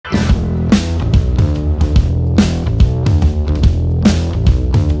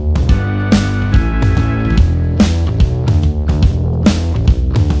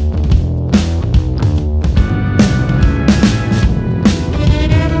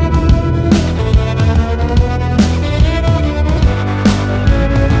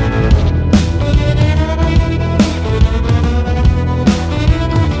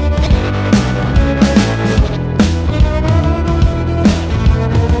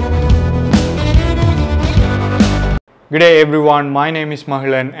Good day everyone, my name is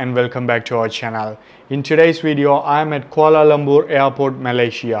Mahilan and welcome back to our channel. In today's video, I am at Kuala Lumpur Airport,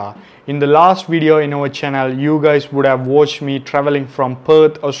 Malaysia. In the last video in our channel, you guys would have watched me traveling from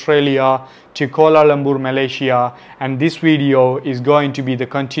Perth, Australia to Kuala Lumpur, Malaysia, and this video is going to be the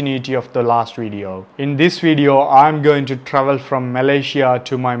continuity of the last video. In this video, I am going to travel from Malaysia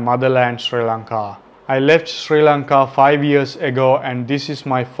to my motherland, Sri Lanka. I left Sri Lanka 5 years ago and this is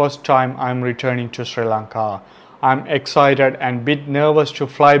my first time I am returning to Sri Lanka. I'm excited and bit nervous to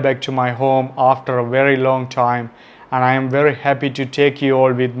fly back to my home after a very long time, and I am very happy to take you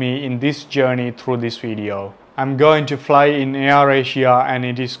all with me in this journey through this video. I'm going to fly in AirAsia and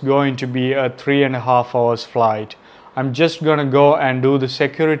it is going to be a 3.5 hours flight. I'm just gonna go and do the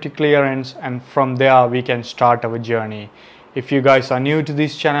security clearance and from there we can start our journey. If you guys are new to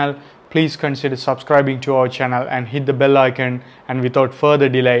this channel, please consider subscribing to our channel and hit the bell icon, and without further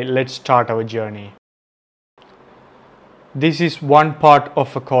delay, let's start our journey. This is one part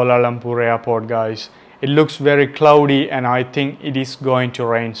of a Kuala Lumpur airport, guys. It looks very cloudy and I think it is going to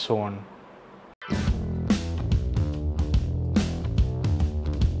rain soon.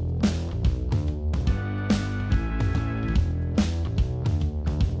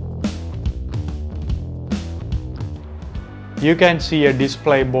 You can see a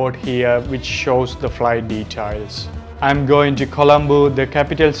display board here which shows the flight details. I'm going to Colombo, the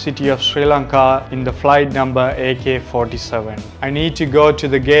capital city of Sri Lanka, in the flight number AK-47. I need to go to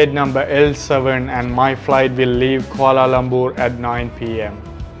the gate number L7 and my flight will leave Kuala Lumpur at 9 p.m.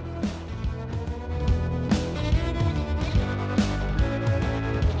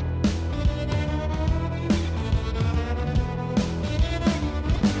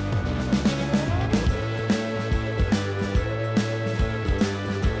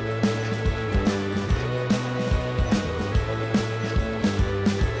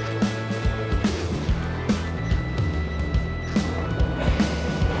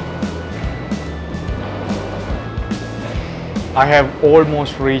 I have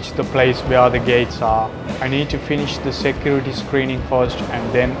almost reached the place where the gates are. I need to finish the security screening first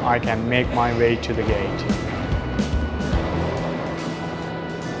and then I can make my way to the gate.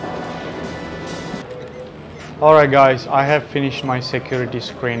 Alright guys, I have finished my security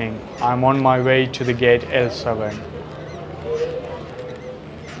screening. I'm on my way to the gate L7.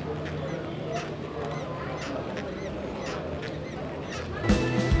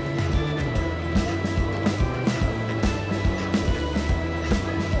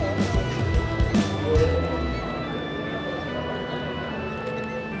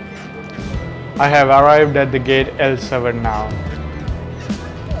 I have arrived at the gate L7 now.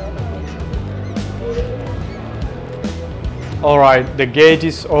 Alright, the gate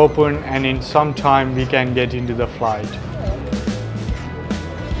is open and in some time we can get into the flight.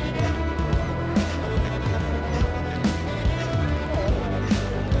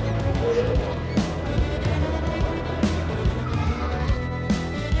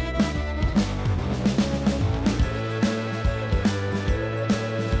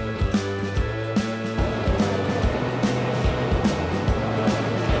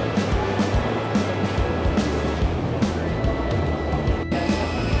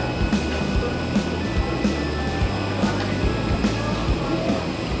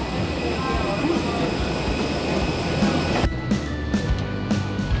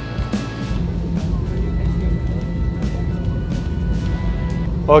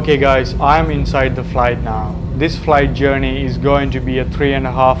 Okay guys, I am inside the flight now. This flight journey is going to be a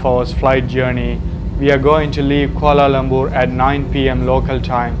 3.5 hours flight journey. We are going to leave Kuala Lumpur at 9 p.m. local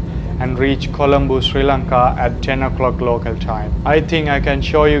time and reach Colombo, Sri Lanka at 10 o'clock local time. I think I can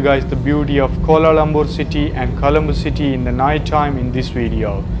show you guys the beauty of Kuala Lumpur city and Colombo city in the night time in this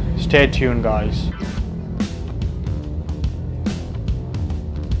video. Stay tuned guys.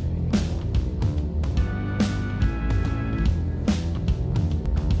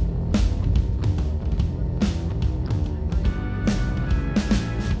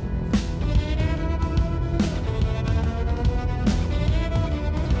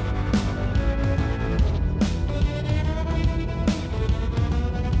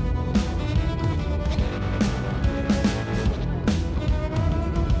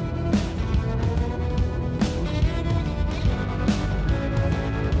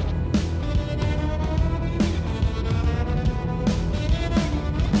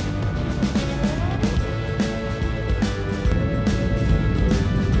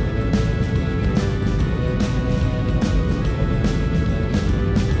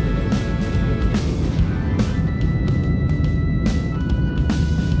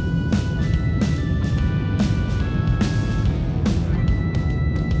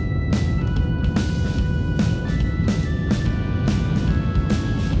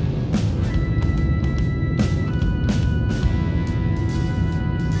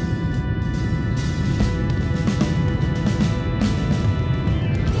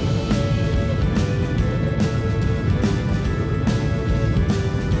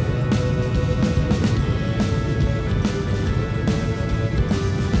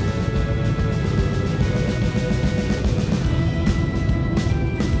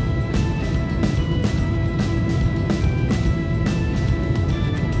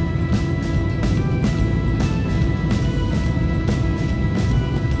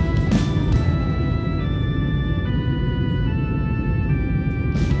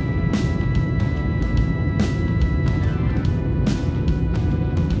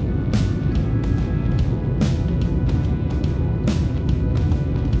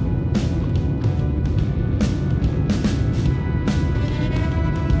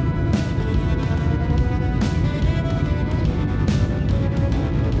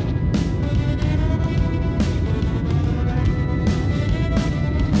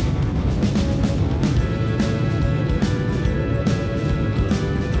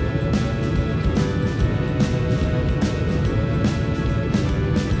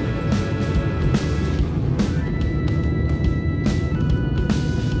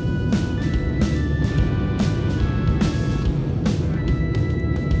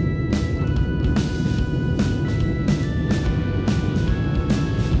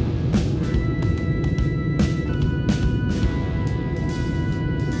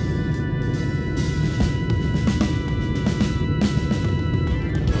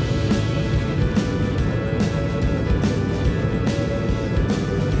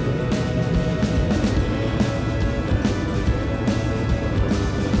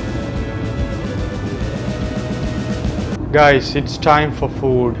 Guys, it's time for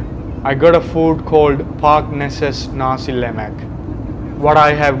food. I got a food called Park Nesses Nasi Lemak. What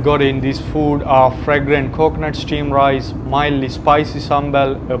I have got in this food are fragrant coconut steamed rice, mildly spicy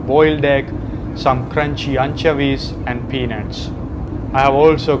sambal, a boiled egg, some crunchy anchovies and peanuts. I have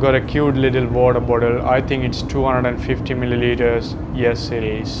also got a cute little water bottle. I think it's 250 milliliters. Yes, it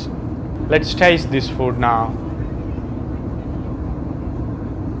is. Let's taste this food now.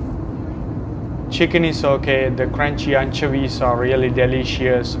 Chicken is okay, the crunchy anchovies are really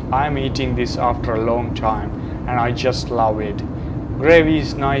delicious. I'm eating this after a long time and I just love it. Gravy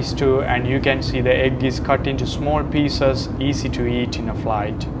is nice too, and you can see the egg is cut into small pieces, easy to eat in a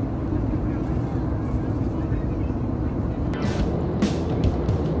flight.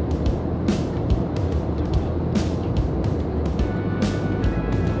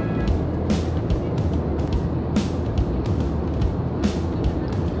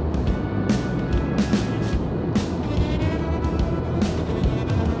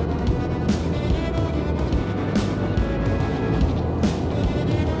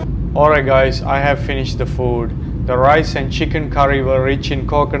 Alright guys, I have finished the food. The rice and chicken curry were rich in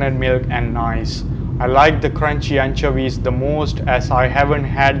coconut milk and nice. I like the crunchy anchovies the most as I haven't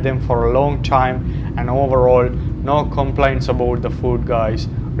had them for a long time, and overall no complaints about the food guys.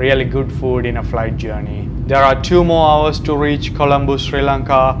 Really good food in a flight journey. There are 2 more hours to reach Colombo, Sri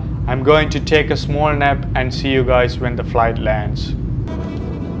Lanka. I'm going to take a small nap and see you guys when the flight lands.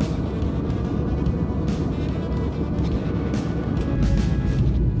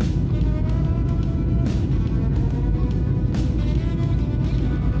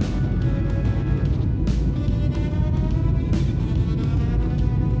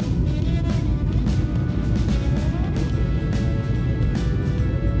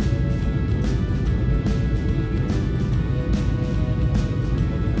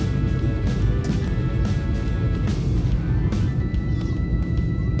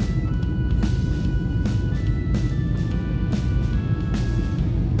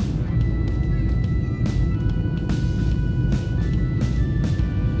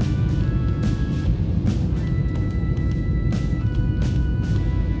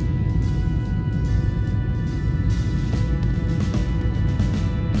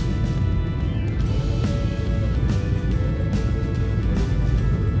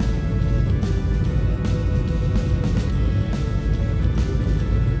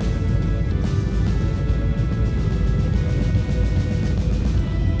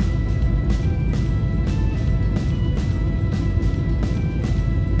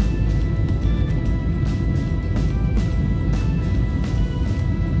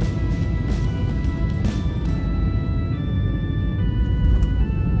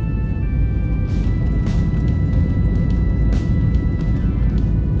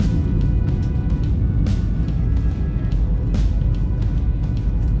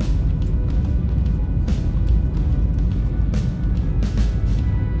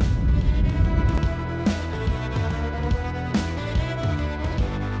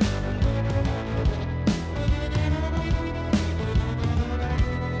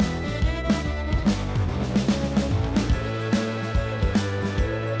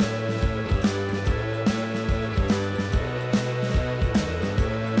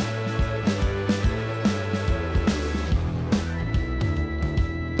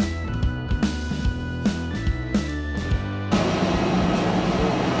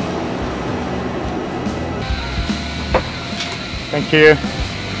 Thank you.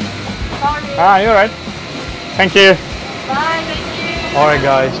 Sorry. You're right. Thank you. Bye, thank you. Alright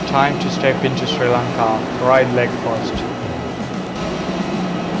guys, time to step into Sri Lanka. Right leg first.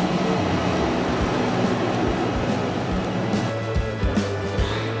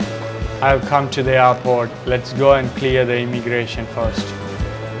 I've come to the airport. Let's go and clear the immigration first.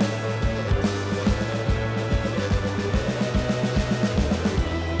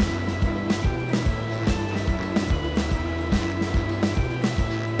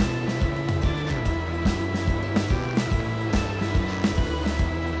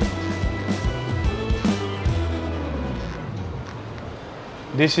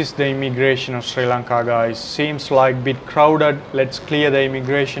 This is the immigration of Sri Lanka guys. Seems like bit crowded. Let's clear the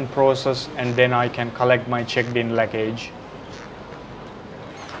immigration process and then I can collect my checked in luggage.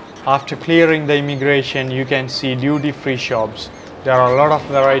 After clearing the immigration, you can see duty-free shops. There are a lot of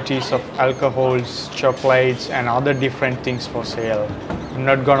varieties of alcohols, chocolates and other different things for sale. I'm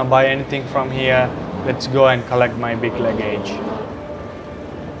not gonna buy anything from here. Let's go and collect my big luggage.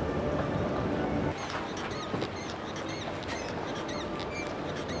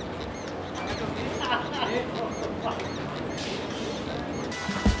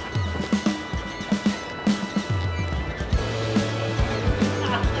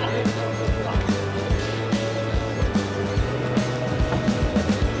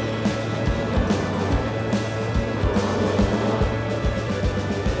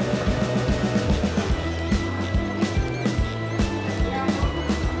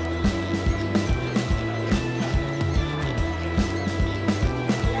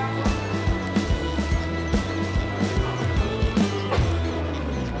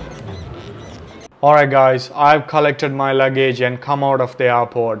 Alright guys, I've collected my luggage and come out of the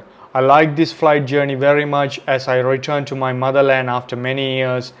airport. I like this flight journey very much as I return to my motherland after many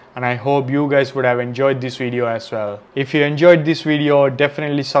years, and I hope you guys would have enjoyed this video as well. If you enjoyed this video,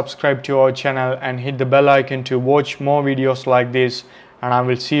 definitely subscribe to our channel and hit the bell icon to watch more videos like this, and I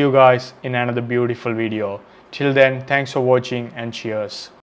will see you guys in another beautiful video. Till then, thanks for watching and cheers.